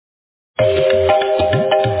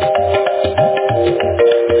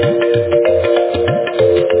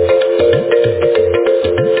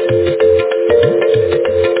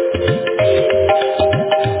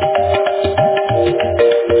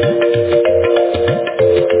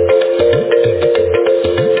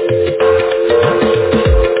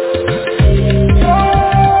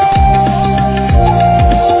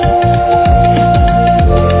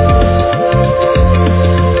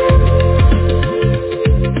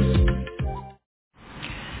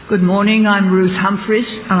Good morning, I'm Ruth Humphreys,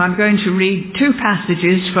 and I'm going to read two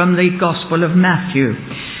passages from the Gospel of Matthew.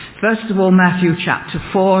 First of all, Matthew chapter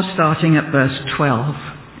 4, starting at verse 12.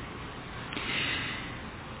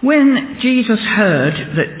 When Jesus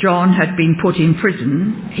heard that John had been put in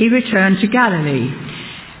prison, he returned to Galilee.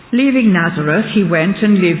 Leaving Nazareth, he went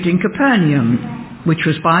and lived in Capernaum, which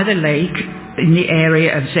was by the lake in the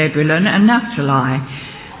area of Zebulun and Naphtali,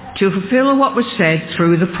 to fulfill what was said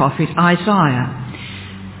through the prophet Isaiah.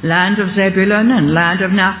 Land of Zebulun and land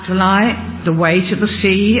of Naphtali, the way to the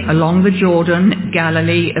sea, along the Jordan,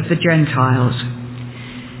 Galilee of the Gentiles.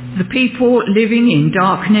 The people living in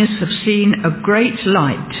darkness have seen a great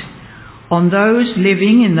light. On those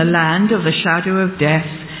living in the land of the shadow of death,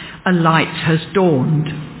 a light has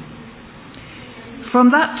dawned. From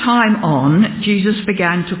that time on, Jesus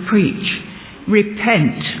began to preach,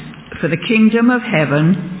 "Repent, for the kingdom of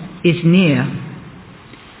heaven is near."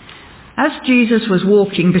 As Jesus was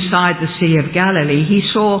walking beside the Sea of Galilee, he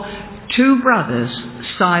saw two brothers,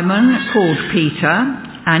 Simon, called Peter,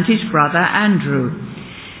 and his brother Andrew.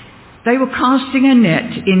 They were casting a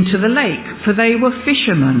net into the lake, for they were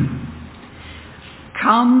fishermen.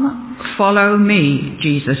 "Come, follow me,"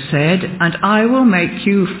 Jesus said, "and I will make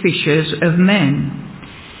you fishers of men."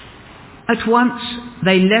 At once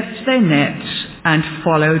they left their nets and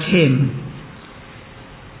followed him.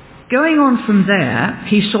 Going on from there,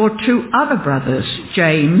 he saw two other brothers,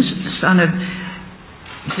 James, son of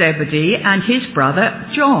Zebedee, and his brother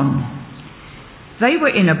John. They were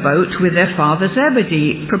in a boat with their father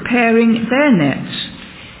Zebedee, preparing their nets.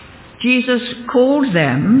 Jesus called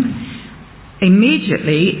them.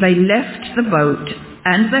 Immediately they left the boat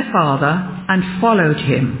and their father and followed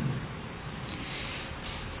him.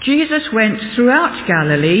 Jesus went throughout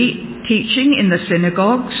Galilee, teaching in the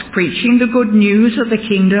synagogues, preaching the good news of the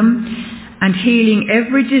kingdom, and healing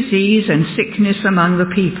every disease and sickness among the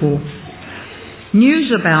people.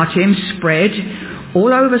 News about him spread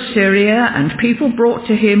all over Syria, and people brought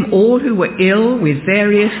to him all who were ill with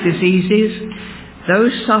various diseases,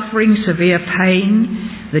 those suffering severe pain,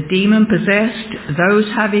 the demon-possessed, those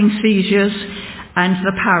having seizures, and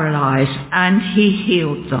the paralyzed, and he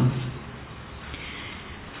healed them.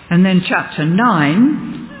 And then chapter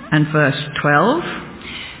 9 and verse 12,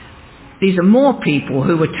 these are more people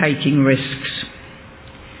who were taking risks.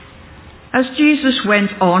 As Jesus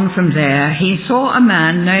went on from there, he saw a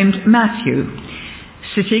man named Matthew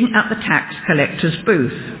sitting at the tax collector's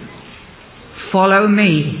booth. "Follow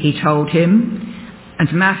me," he told him,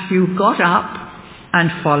 and Matthew got up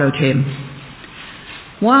and followed him.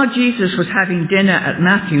 While Jesus was having dinner at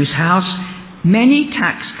Matthew's house, many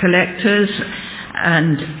tax collectors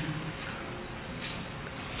and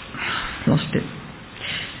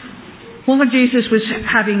While Jesus was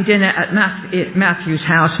having dinner at Matthew's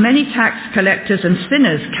house, many tax collectors and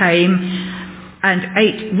sinners came and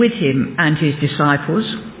ate with him and his disciples.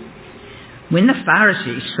 When the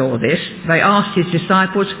Pharisees saw this, they asked his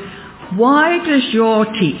disciples, "Why does your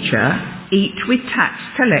teacher eat with tax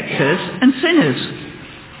collectors and sinners?"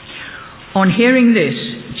 On hearing this,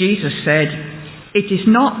 Jesus said, "It is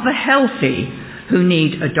not the healthy who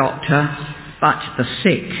need a doctor, but the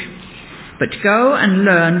sick. But go and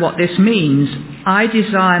learn what this means. I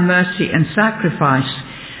desire mercy and sacrifice,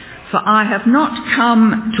 for I have not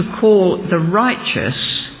come to call the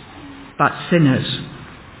righteous, but sinners."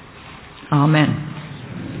 Amen.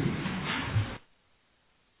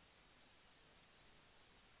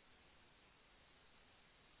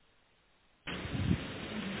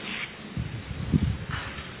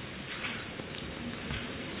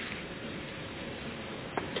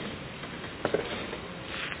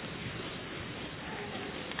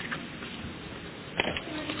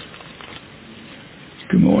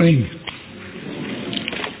 Good morning.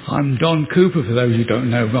 I'm Don Cooper, for those who don't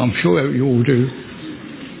know, but I'm sure you all do.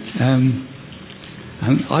 And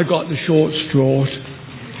I got the short straw.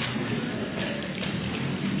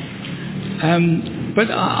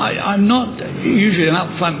 But I'm not usually an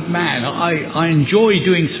upfront man. I enjoy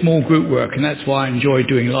doing small group work, and that's why I enjoy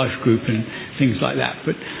doing life group and things like that.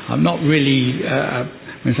 But I'm not really...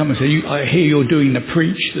 when someone says, "I hear you're doing the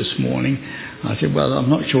preach this morning," I said, "Well, I'm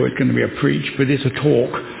not sure it's going to be a preach, but it's a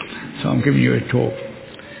talk." So I'm giving you a talk.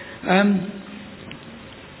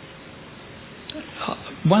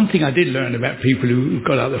 One thing I did learn about people who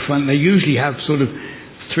got out the front, they usually have sort of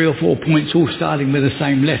 3 or 4 points all starting with the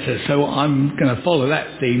same letter. So I'm going to follow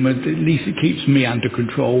that theme. At least it keeps me under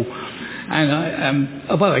control. And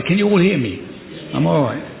oh, by the way, can you all hear me? I'm all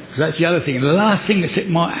right. So that's the other thing. The last thing that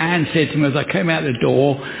Anne said to me as I came out the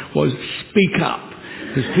door was, speak up.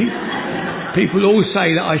 Because people all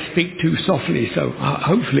say that I speak too softly, so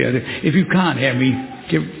hopefully I do. If you can't hear me,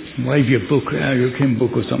 wave your book, your Kim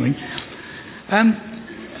book or something.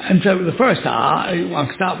 And so the first R,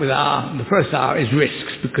 I'll start with R. The first R is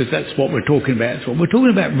risks, because that's what we're talking about. So we're talking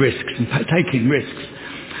about risks and taking risks.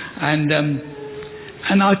 And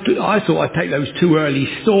I thought I'd take those 2 early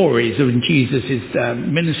stories of Jesus'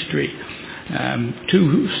 ministry.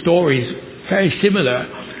 2 stories very similar,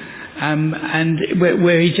 and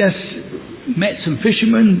where he just met some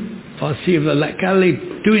fishermen by the Sea of Galilee,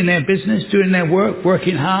 doing their business, doing their work,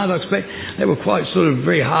 working hard. I expect they were quite sort of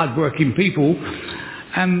very hard-working people.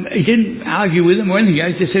 He didn't argue with them or anything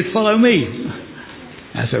else. He just said, follow me.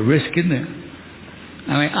 That's a risk, isn't it?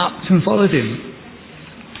 And they upped and followed him.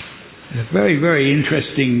 It's very, very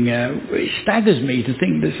interesting. It staggers me to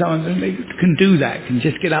think that someone can do that, can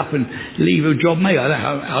just get up and leave a job. Maybe I don't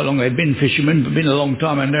know how long they've been fishermen, but been a long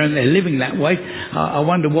time, and they're living that way. I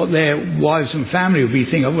wonder what their wives and family would be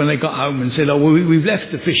thinking when they got home and said, oh, well, we've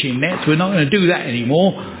left the fishing nets, we're not going to do that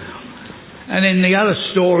anymore. And then the other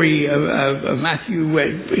story of Matthew,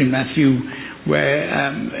 where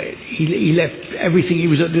he left everything. He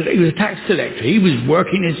was a tax collector. He was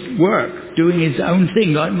working his work, doing his own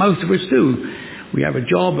thing, like most of us do. We have a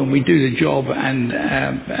job and we do the job.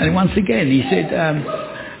 And once again, he said,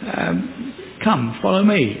 "Come, follow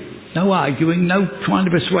me." No arguing, no trying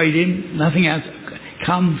to persuade him, nothing else.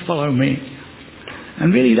 Come, follow me.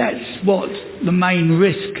 And really, that's what the main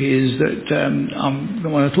risk is that I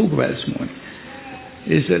want to talk about this morning.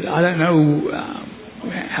 Is that I don't know.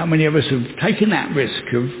 How many of us have taken that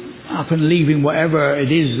risk of up and leaving whatever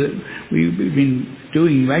it is that we've been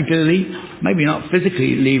doing regularly, maybe not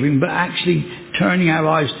physically leaving, but actually turning our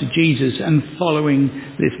eyes to Jesus and following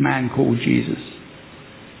this man called Jesus.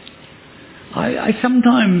 I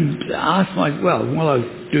sometimes ask while I was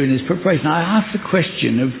doing this preparation, I asked the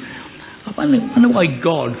question of, I wonder why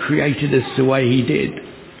God created us the way he did.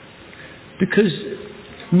 Because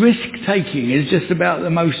risk-taking is just about the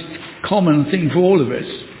most common thing for all of us.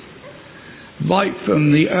 Right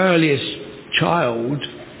from the earliest child,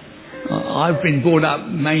 I've been brought up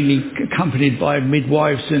mainly accompanied by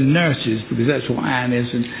midwives and nurses, because that's what Anne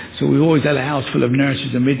is, and so we've always had a house full of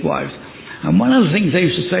nurses and midwives. And one of the things they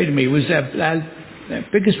used to say to me was that their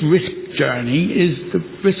biggest risk journey is the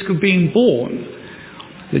risk of being born.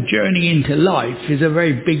 The journey into life is a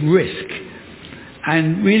very big risk.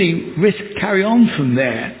 And really, risks carry on from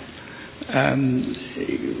there.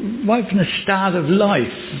 Right from the start of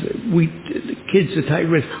life, the kids that take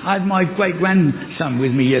risks. I had my great-grandson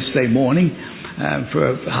with me yesterday morning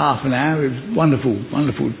for half an hour. It was wonderful,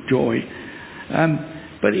 wonderful joy.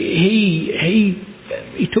 But he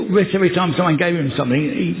took risks every time someone gave him something.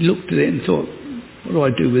 He looked at it and thought, what do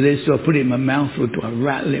I do with this? Do I put it in my mouth, or do I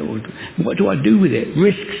rattle it? Or what do I do with it?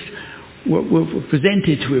 Risks were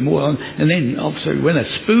presented to him all, and then obviously when a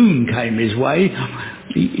spoon came his way,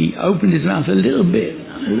 he opened his mouth a little bit.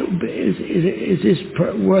 Is this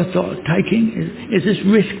worth taking? Is this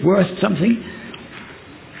risk worth something?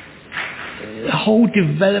 The whole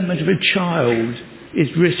development of a child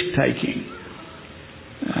is risk taking.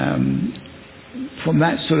 From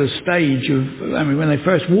that sort of stage of, when they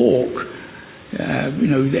first walk,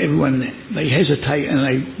 everyone, they hesitate and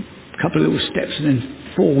they a couple of little steps and then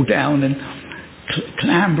fall down and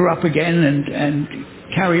clamber up again and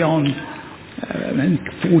carry on, and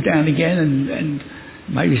fall down again and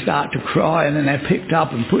maybe start to cry, and then they're picked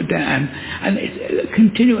up and put down, and it's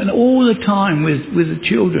continuing all the time with the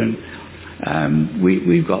children.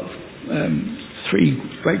 We've got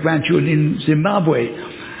 3 great-grandchildren in Zimbabwe,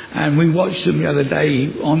 and we watched them the other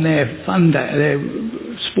day on their fun day, their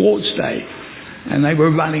sports day. And they were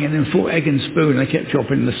running and then fought egg and spoon. They kept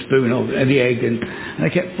chopping the spoon off the egg, and they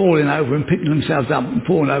kept falling over and picking themselves up and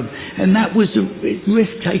falling over. And that was the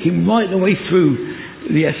risk-taking right the way through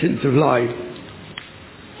the essence of life.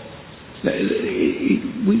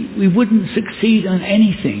 We wouldn't succeed on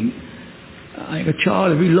anything. I think a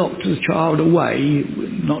child, if we locked the child away,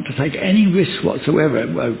 not to take any risk whatsoever,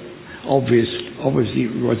 well, obviously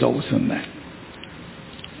results from that.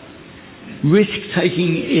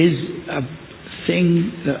 Risk-taking is a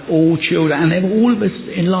thing that all children, and all of us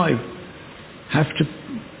in life, have to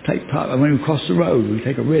take part of. When we cross the road, we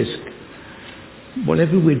take a risk.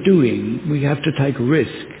 whatever we're doing, we have to take a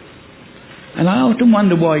risk. And I often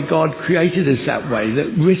wonder why God created us that way,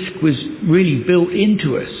 that risk was really built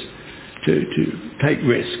into us to take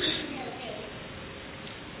risks.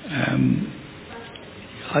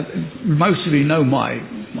 Most of you know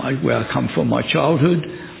where I come from, my childhood.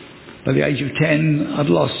 By the age of 10,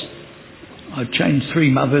 I'd changed 3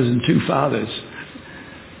 mothers and 2 fathers.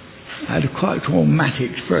 I had a quite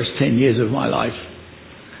traumatic first 10 years of my life.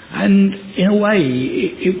 And in a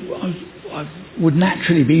way, I would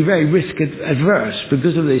naturally be very risk adverse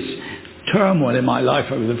because of this turmoil in my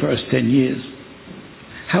life over the first 10 years.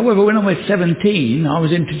 However, when I was 17, I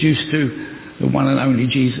was introduced to the one and only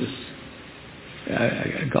Jesus.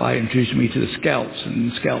 A guy introduced me to the Scouts,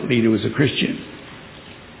 and the Scout leader was a Christian.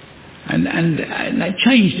 And that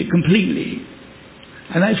changed it completely.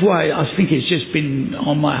 And that's why I think it's just been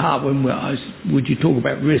on my heart when would you talk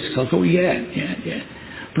about risks? I thought, yeah.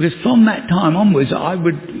 Because from that time onwards,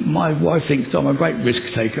 my wife thinks I'm a great risk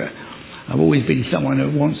taker. I've always been someone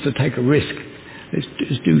who wants to take a risk. Let's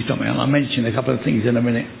do something. And I'll mention a couple of things in a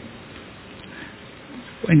minute.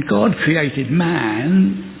 When God created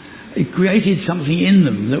man, He created something in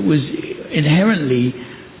them that was inherently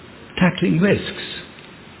tackling risks.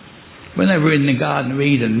 When they were in the Garden of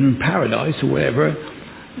Eden, in paradise or whatever,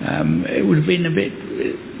 it would have been a bit,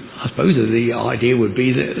 I suppose the idea would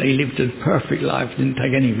be that they lived a perfect life, didn't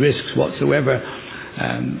take any risks whatsoever,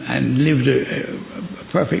 and lived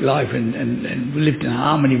a perfect life and lived in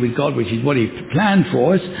harmony with God, which is what He planned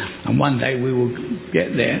for us, and one day we will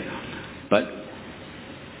get there. But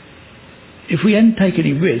if we hadn't taken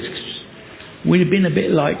any risks, we'd have been a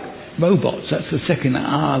bit like robots. That's the second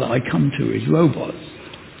R that I come to, is robots.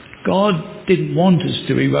 God didn't want us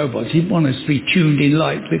to be robots. He wanted us to be tuned in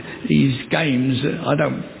like these games. I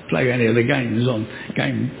don't play any of the games on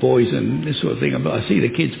Game Boys and this sort of thing, but I see the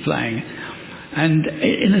kids playing. And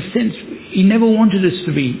in a sense, He never wanted us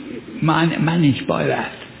to be managed by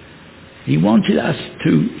that. He wanted us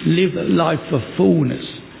to live a life of fullness.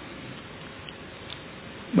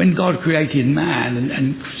 When God created man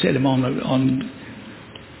and set him on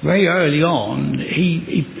very early on,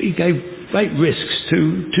 He gave great risks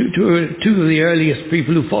to two of the earliest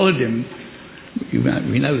people who followed Him.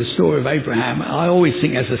 We know the story of Abraham. I always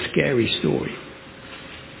think that's a scary story.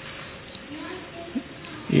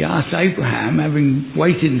 He asked Abraham, having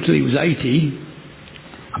waited until he was 80,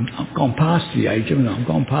 I've gone past the age, haven't I? I've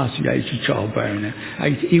gone past the age of childbearing now.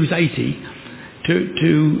 He was 80,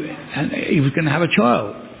 and he was going to have a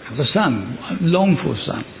child, have a son, longed for a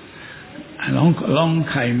son. And along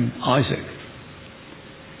came Isaac.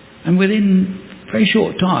 And within a very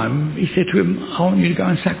short time, He said to him, I want you to go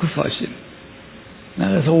and sacrifice him.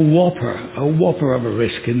 Now there's a whopper of a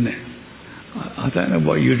risk, isn't it? I don't know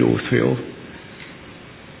what you'd all feel.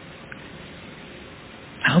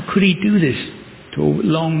 How could He do this to a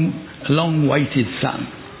long-awaited son?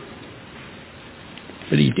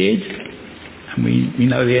 But He did, and we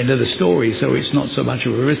know the end of the story, so it's not so much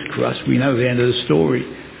of a risk for us. We know the end of the story.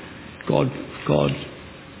 God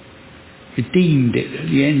redeemed it at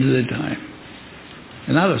the end of the time.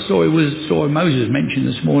 Another story was the story Moses mentioned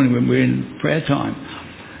this morning when we were in prayer time.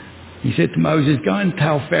 He said to Moses, go and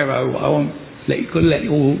tell Pharaoh, I won't let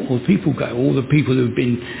all the people go, all the people who've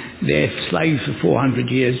been their slaves for 400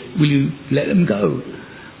 years, will you let them go?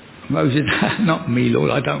 Moses, not me,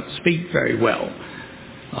 Lord, I don't speak very well.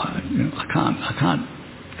 I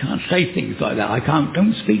can't say things like that.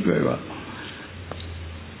 Don't speak very well.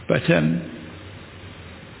 But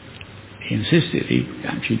he insisted. He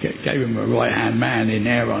actually gave him a right-hand man in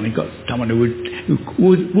Aaron. He got someone who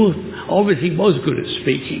obviously was good at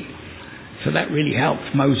speaking. So that really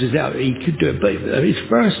helped Moses out. He could do it. But his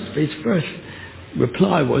first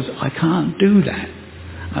reply was, I can't do that.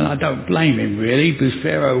 And I don't blame him, really, because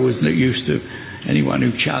Pharaoh was not used to anyone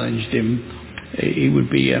who challenged him. He would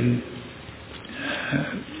be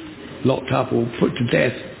locked up or put to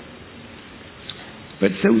death.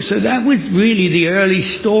 But so that was really the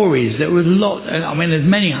early stories. There was a lot, there's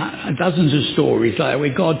many dozens of stories like that where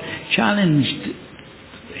God challenged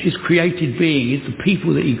His created being, the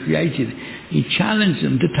people that He created. He challenged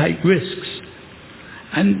them to take risks.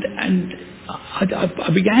 And I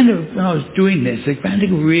began to, when I was doing this, I began to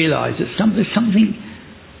realize that there's something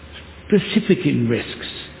specific in risks.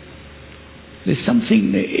 There's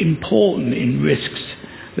something important in risks,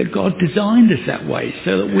 that God designed us that way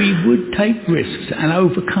so that we would take risks and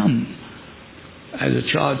overcome. As a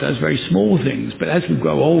child does very small things, but as we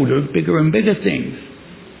grow older, bigger and bigger things.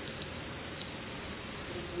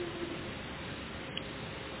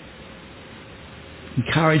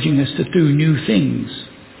 Encouraging us to do new things.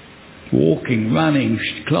 Walking, running,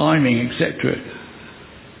 climbing, etc.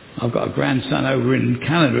 I've got a grandson over in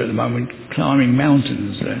Canada at the moment climbing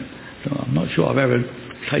mountains. So I'm not sure I've ever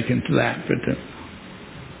taken to that, but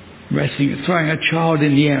throwing a child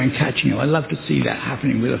in the air and catching him. I'd love to see that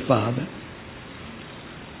happening with a father.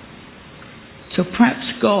 So perhaps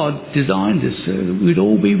God designed us so that we'd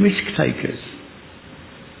all be risk takers.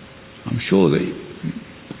 I'm sure that you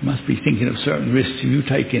must be thinking of certain risks you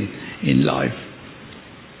take in life.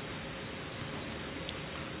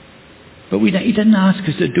 But He doesn't ask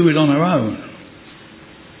us to do it on our own.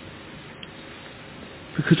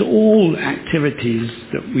 Because all activities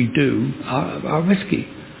that we do are risky.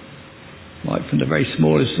 Right from the very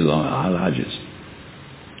smallest to the largest.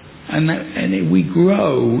 And we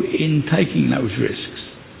grow in taking those risks.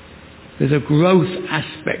 There's a growth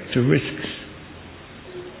aspect to risks.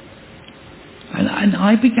 And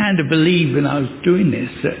I began to believe when I was doing this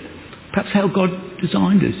that perhaps how God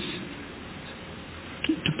designed us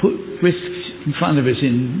to put risks in front of us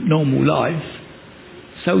in normal life,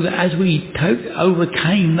 so that as we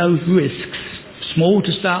overcame those risks, small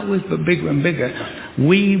to start with but bigger and bigger,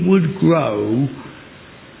 we would grow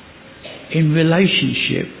in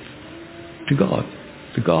relationship to God,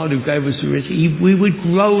 the God who gave us the risk. We would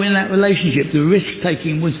grow in that relationship. The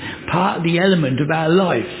risk-taking was part of the element of our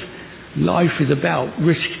life. Life is about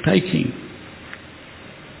risk-taking.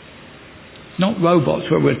 Not robots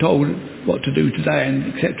where we're told what to do today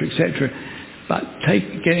and etc., etc., but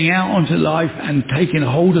getting out onto life and taking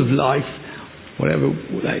hold of life, whatever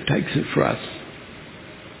that takes it for us.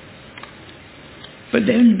 But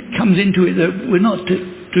then comes into it that we're not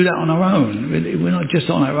to do that on our own. We're not just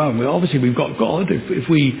on our own. Obviously we've got God. If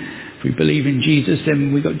we believe in Jesus,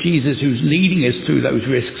 then we've got Jesus who's leading us through those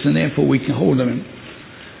risks, and therefore we can hold them.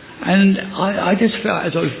 And I just felt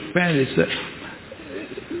as I was preparing this that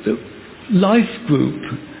the life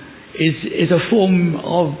group is a form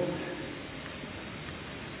of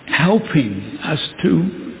helping us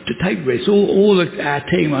to take risks. All our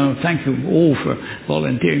team, I thank them all for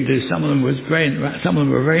volunteering to do. Some of them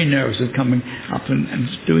were very nervous of coming up and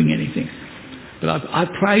doing anything. But I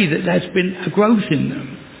pray that there's been a growth in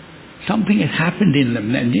them. Something has happened in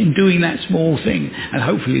them then in doing that small thing, and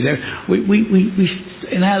hopefully we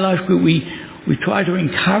in our life group we try to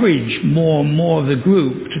encourage more and more of the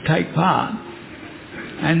group to take part,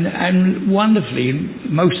 and wonderfully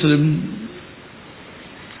most of them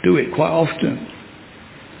do it quite often.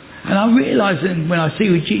 And I realise then when I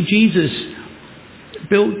see Jesus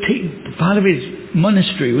built part of his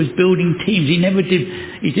ministry was building teams.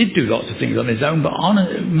 He did do lots of things on his own, but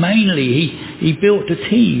mainly he built a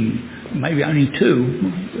team. Maybe only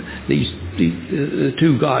two. The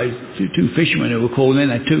two guys, two fishermen who were called in,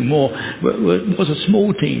 and two more, was a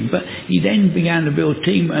small team. But he then began to build a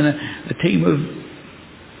team, and a team of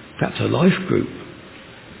perhaps a life group.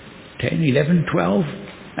 10, 11, 12.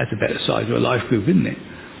 That's a better size of a life group, isn't it?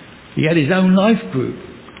 He had his own life group.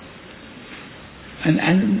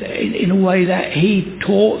 And in a way that he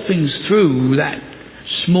taught things through that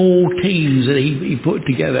small teams that he put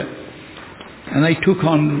together. And they took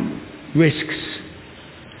on risks.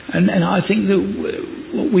 And I think that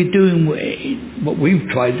what we're doing, what we've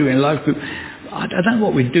tried to do in life group, I don't know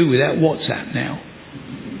what we'd do without WhatsApp now.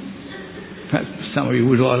 Perhaps some of you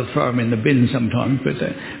would rather throw them in the bin sometimes, but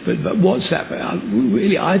WhatsApp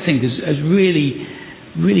really, I think, has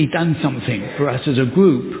really done something for us as a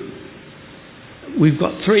group. We've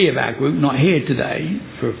got 3 of our group not here today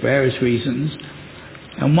for various reasons,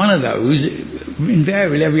 and one of those,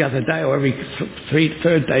 invariably every other day or every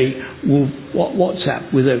third day, will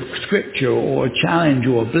WhatsApp with a scripture or a challenge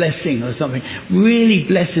or a blessing or something. Really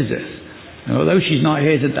blesses us. And although she's not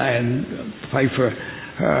here today and pray for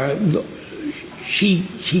her,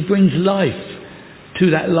 she brings life to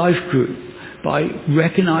that life group by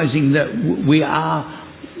recognising that we are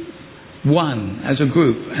one as a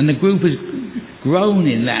group, and the group has grown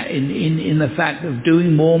in that, in the fact of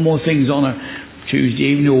doing more and more things on a Tuesday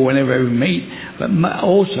evening or whenever we meet, but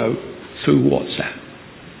also through WhatsApp.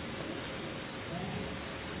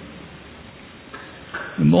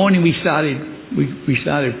 The morning we started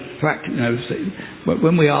practicing.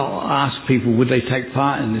 When we asked people would they take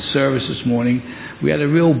part in the service this morning, we had a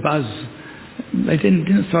real buzz. They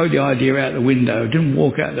didn't throw the idea out the window, didn't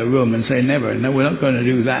walk out of the room and say never, no, we're not going to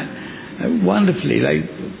do that. Wonderfully, they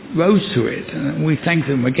rose to it, and we thank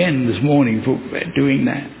them again this morning for doing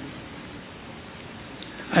that.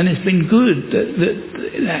 And it's been good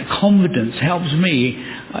that confidence helps me.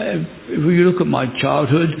 If you look at my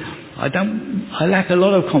childhood, I lack a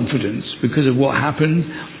lot of confidence because of what happened.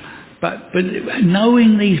 But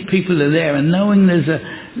knowing these people are there, and knowing there's a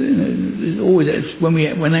there's always,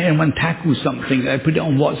 when anyone tackles something, they put it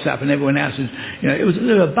on WhatsApp and everyone else is, there was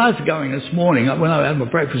a buzz going this morning. When I had my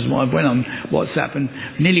breakfast, I went on WhatsApp and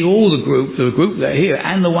nearly all the group that are here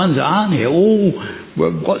and the ones that aren't here, all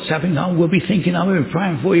were WhatsApping, oh, we'll be thinking, oh, we're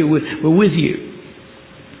praying for you, we're with you.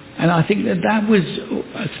 And I think that was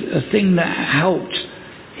a thing that helped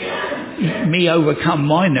me overcome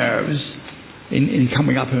my nerves in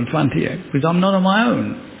coming up in front of you, because I'm not on my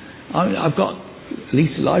own. I've got at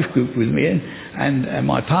least a life group with me, and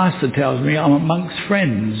my pastor tells me I'm amongst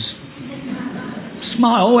friends.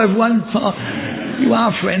 Smile, everyone. You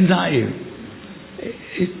are friends, aren't you?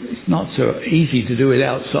 It's not so easy to do it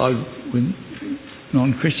outside with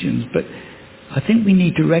non-Christians, but I think we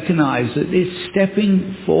need to recognise that it's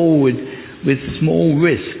stepping forward with small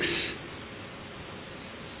risks.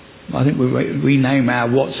 I think we'll rename our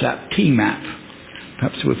WhatsApp TMAP.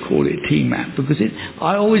 Perhaps we'll call it TMAP, because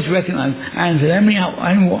I always recognise, Anne said, how many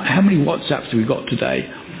WhatsApps have we got today?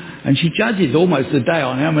 And she judges almost the day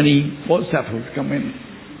on how many WhatsApps have come in.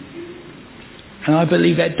 And I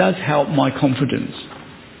believe that does help my confidence,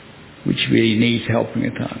 which really needs helping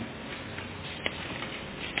at times.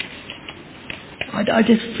 I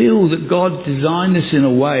just feel that God designed us in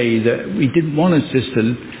a way that we didn't want us just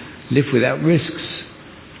to live without risks.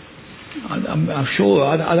 I'm sure,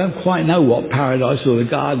 I don't quite know what paradise or the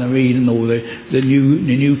Garden of Eden or the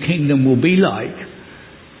new kingdom will be like.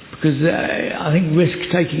 Because I think risk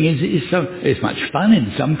taking is much fun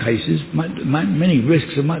in some cases. Many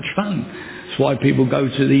risks are much fun. That's why people go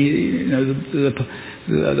to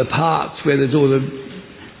the parks where there's all the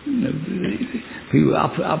people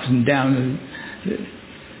ups and downs.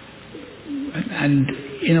 And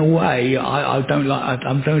in a way, I don't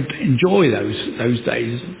enjoy those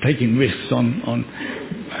days, taking risks on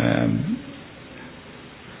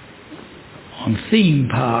theme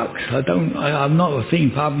parks. I'm not a theme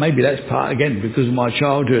park. Maybe that's part again because of my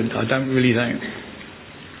childhood. I don't really think.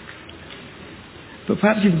 But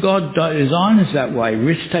perhaps if God designed us that way,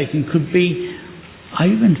 risk taking could be. I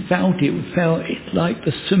even felt it like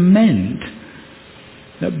the cement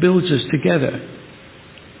that builds us together.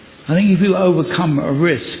 I think if you overcome a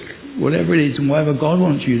risk, whatever it is and whatever God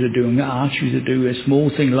wants you to do and asks you to do, a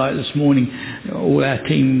small thing like this morning, all our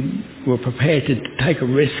team were prepared to take a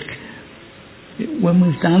risk. When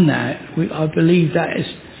we've done that, I believe that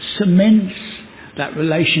cements that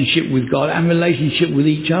relationship with God and relationship with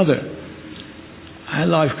each other. Our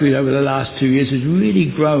life group over the last 2 years has really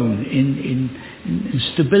grown in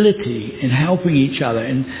stability, in helping each other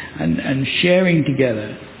and sharing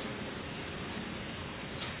together.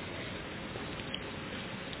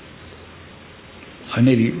 I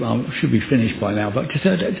should be finished by now, but just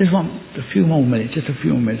want a few more minutes,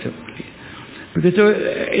 because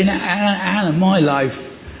in Anne and my life,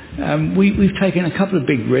 we've taken a couple of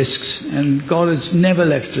big risks, and God has never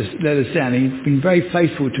let us down. He's been very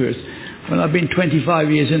faithful to us. When I've been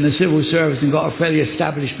 25 years in the civil service and got a fairly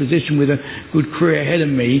established position with a good career ahead of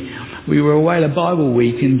me, we were away at a Bible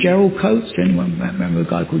week, and Gerald Coates, anyone remember a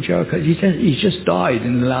guy called Gerald Coates? He's just died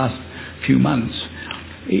in the last few months.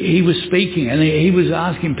 He was speaking and he was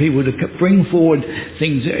asking people to bring forward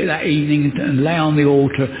things that evening and lay on the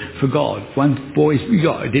altar for God. One boy's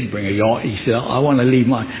yacht, he did bring a yacht. He said, I want to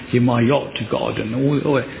give my yacht to God and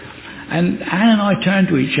all that. And Anne and I turned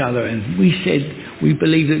to each other and we said we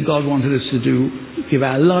believed that God wanted us to give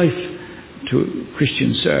our life to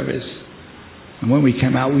Christian service. And when we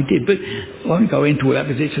came out, we did. But I won't go into all that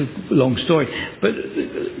because it's a long story. But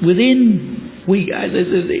we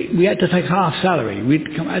had to take half salary. We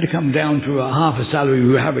had to come down to a half a salary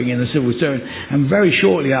we were having in the civil service. And very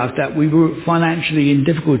shortly after that, we were financially in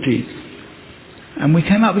difficulties. And we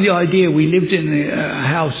came up with the idea. We lived in a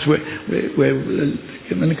house where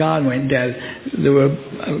when the garden went down, there were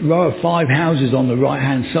a row of 5 houses on the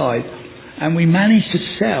right-hand side. And we managed to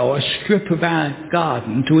sell a strip of our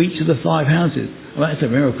garden to each of the 5 houses. Well, that's a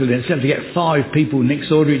miracle. Instead of to get 5 people next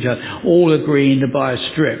door to each other, all agreeing to buy a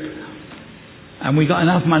strip. And we got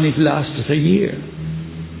enough money to last us a year.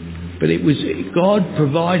 But it was, God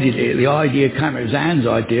provided it. The idea came, it was Anne's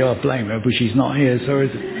idea. I blame her, but she's not here, so is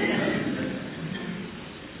it?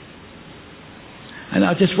 And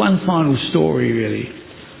just one final story, really.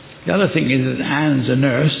 The other thing is that Anne's a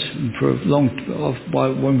nurse, and for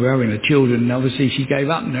when we were having the children, obviously she gave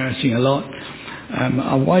up nursing a lot.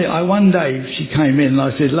 One day she came in and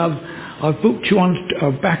I said, love, I've booked you on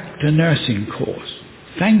a back to nursing course.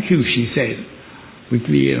 Thank you, she said. She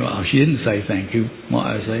didn't say thank you,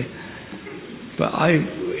 might I say. But I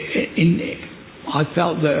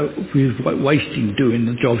felt that we were wasting doing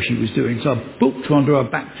the job she was doing. So I booked her onto a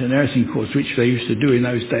back to nursing course, which they used to do in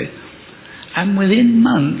those days. And within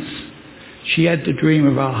months, she had the dream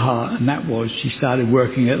of her heart, and that was she started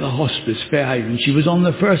working at the hospice, Fairhaven. She was on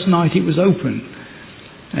the first night it was open,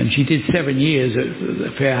 and she did 7 years at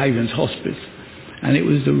the Fairhaven's hospice. And it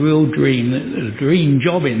was the real dream, the dream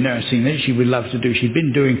job in nursing that she would love to do. She'd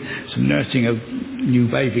been doing some nursing of new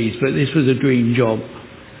babies, but this was a dream job.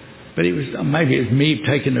 But it was, maybe it was me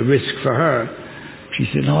taking a risk for her. She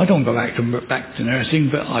said, no, I don't go back to nursing,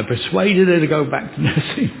 but I persuaded her to go back to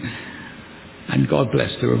nursing. And God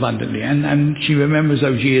blessed her abundantly. And she remembers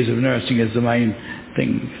those years of nursing as the main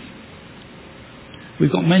thing.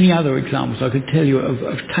 We've got many other examples I could tell you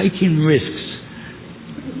of taking risks,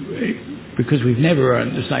 because we've never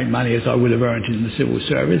earned the same money as I would have earned in the civil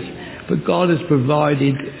service. But God has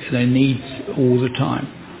provided their needs all the time.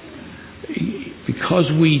 Because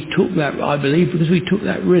we took that, I believe, because we took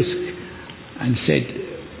that risk and said,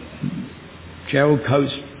 Gerald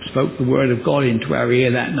Coates spoke the word of God into our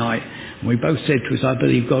ear that night. And we both said to us, I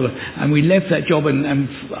believe God. And we left that job, and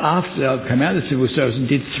after I came out of the civil service and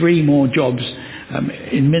did 3 more jobs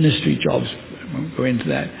in ministry jobs. I won't go into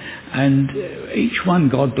that. And each one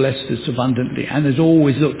God blessed us abundantly and has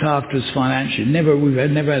always looked after us financially.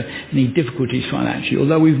 We've never had any difficulties financially,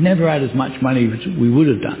 although we've never had as much money as we would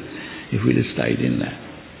have done if we'd have stayed in there.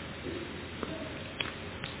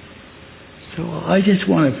 So I just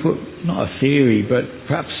want to put, not a theory, but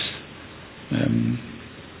perhaps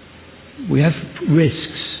we have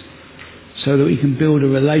risks so that we can build a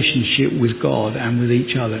relationship with God and with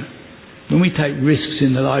each other. When we take risks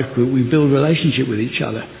in the life group, we build a relationship with each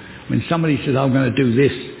other. When somebody says, I'm going to do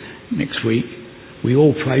this next week, we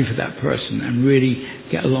all pray for that person and really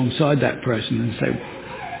get alongside that person and say,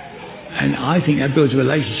 and I think that builds a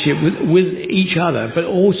relationship with each other, but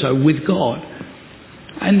also with God.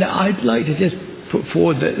 And I'd like to just put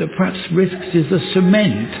forward that perhaps risks is the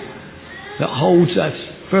cement that holds us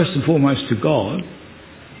first and foremost to God.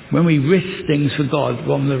 When we risk things for God,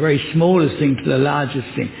 from the very smallest thing to the largest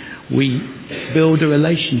thing, we build a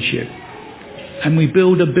relationship. And we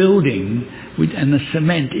build a building, and the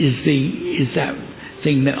cement is that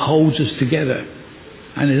thing that holds us together.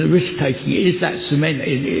 And the risk-taking is that cement.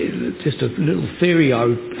 Just a little theory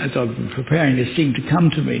as I've been preparing this seemed to come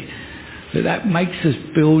to me, that makes us,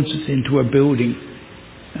 builds us into a building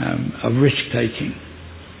of risk-taking.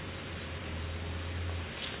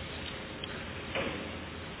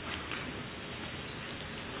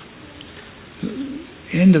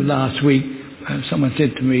 End of last week, someone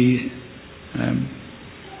said to me,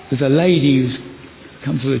 there's a lady who's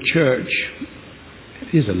come to the church.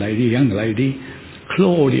 Here's a lady, a young lady,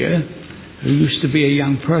 Claudia, who used to be a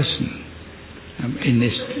young person in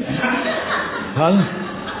this. Pardon?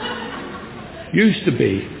 Used to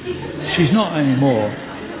be. She's not anymore.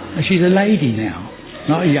 And she's a lady now,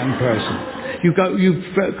 not a young person. You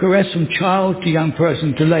progress from child to young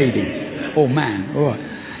person to lady or man. All right.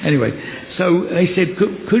 Anyway. So they said,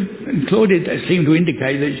 and Claudia seemed to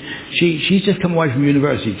indicate that she's just come away from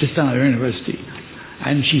university, just done her university.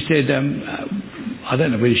 And she said, I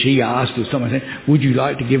don't know whether she asked or someone said, would you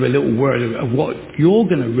like to give a little word of what you're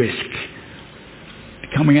going to risk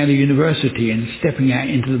coming out of university and stepping out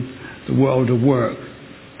into the world of work?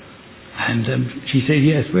 And she said,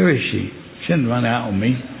 yes, where is she? She didn't run out on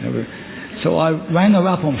me. So I rang her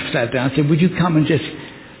up on Saturday. I said, would you come and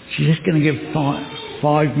she's just going to give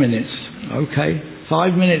 5 minutes. Okay,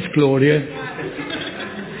 5 minutes, Claudia.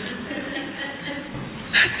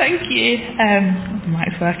 Thank you. The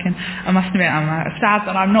mic's working. I must admit, I'm sad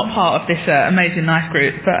that I'm not part of this amazing life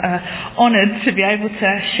group, but honoured to be able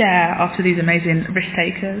to share after these amazing risk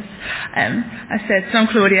takers. I said, so I'm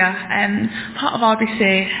Claudia, part of RBC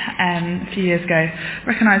a few years ago,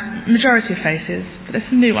 recognised majority of faces, but there's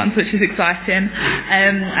some new ones, which is exciting.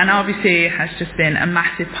 And RBC has just been a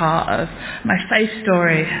massive part of my faith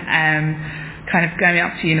story. Kind of going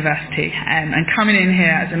up to university and coming in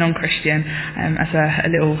here as a non-Christian, as a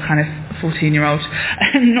little kind of 14-year-old,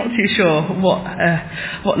 not too sure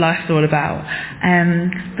what life's all about.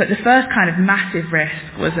 But the first kind of massive risk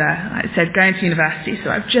was, like I said, going to university.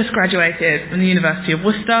 So I've just graduated from the University of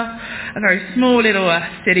Worcester, a very small little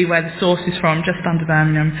city where the source is from, just under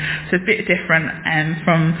Birmingham. So a bit different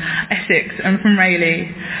from Essex and from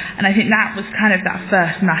Rayleigh. And I think that was kind of that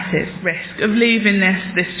first massive risk of leaving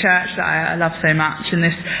this church that I love so much, and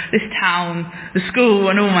this town, the school,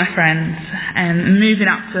 and all my friends, and moving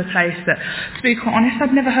up to a place that, to be quite honest,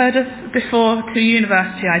 I'd never heard of before, to a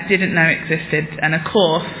university I didn't know existed, and a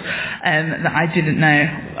course that I didn't know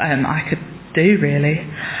I could do, really.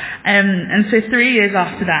 And so 3 years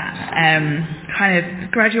after that, kind of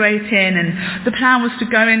graduating, and the plan was to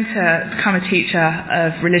go into become a teacher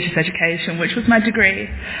of religious education, which was my degree.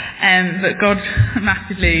 But God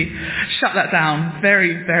massively shut that down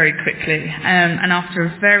very, very quickly. And after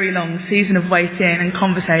a very long season of waiting and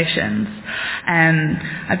conversations,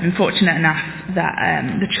 I've been fortunate enough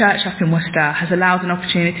that the church up in Worcester has allowed an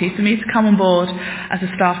opportunity for me to come on board as a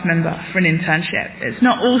staff member for an internship. It's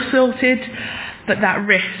not all sorted, but that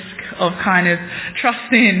risk of kind of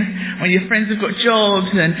trusting when your friends have got jobs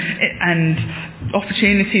and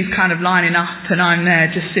opportunities kind of lining up, and I'm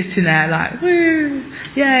there just sitting there like, woo,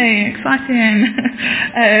 yay, exciting.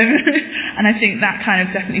 And I think that kind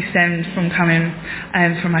of definitely stemmed from coming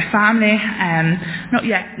from my family, not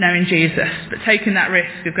yet knowing Jesus, but taking that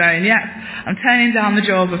risk of going, I'm turning down the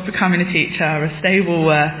job of becoming a teacher, a stable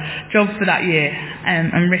job for that year,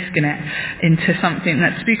 and risking it into something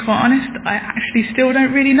that, to be quite honest, I actually still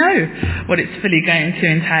don't really know what it's fully going to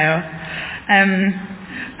entail.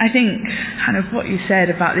 I think kind of what you said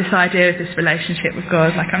about this idea of this relationship with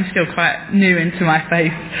God, like I'm still quite new into my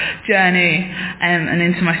faith journey and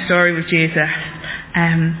into my story with Jesus.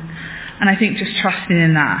 And I think just trusting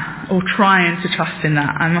in that, or trying to trust in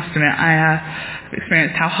that, I must admit, I've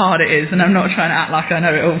experienced how hard it is, and I'm not trying to act like I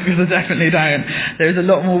know it all, because I definitely don't. There's a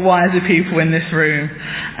lot more wiser people in this room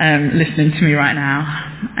listening to me right now.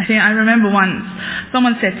 I think I remember once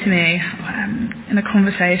someone said to me in a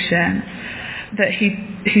conversation that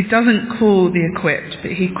he doesn't call the equipped,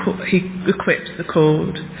 but he equips the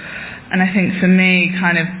called. And I think for me,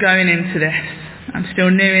 kind of going into this, I'm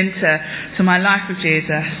still new into my life with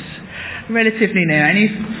Jesus, relatively new, only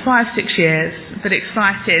 5-6 years, but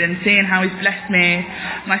excited and seeing how he's blessed me,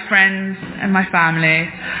 my friends and my family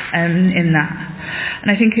in that. And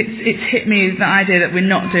I think it's hit me the idea that we're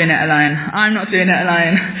not doing it alone. I'm not doing it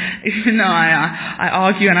alone, even though I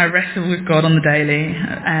argue and I wrestle with God on the daily.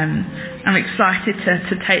 I'm excited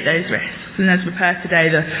to take those risks. And as we've heard today,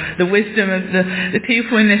 the wisdom of the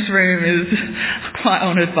people in this room is quite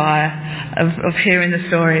honoured by, of hearing the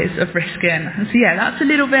stories of risking. And so that's a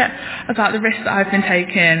little bit about the risk that I've been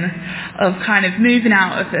taking, of kind of moving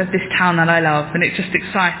out of this town that I love. And it just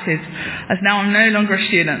excited, as now I'm no longer a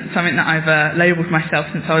student, something that I've labelled myself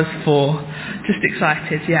since I was 4. Just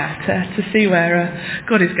excited, to see where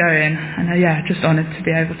God is going. And just honoured to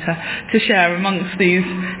be able to share amongst these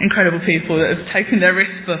incredible people that have taken their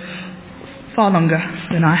risks for far longer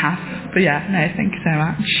than I have. But thank you so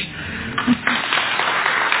much.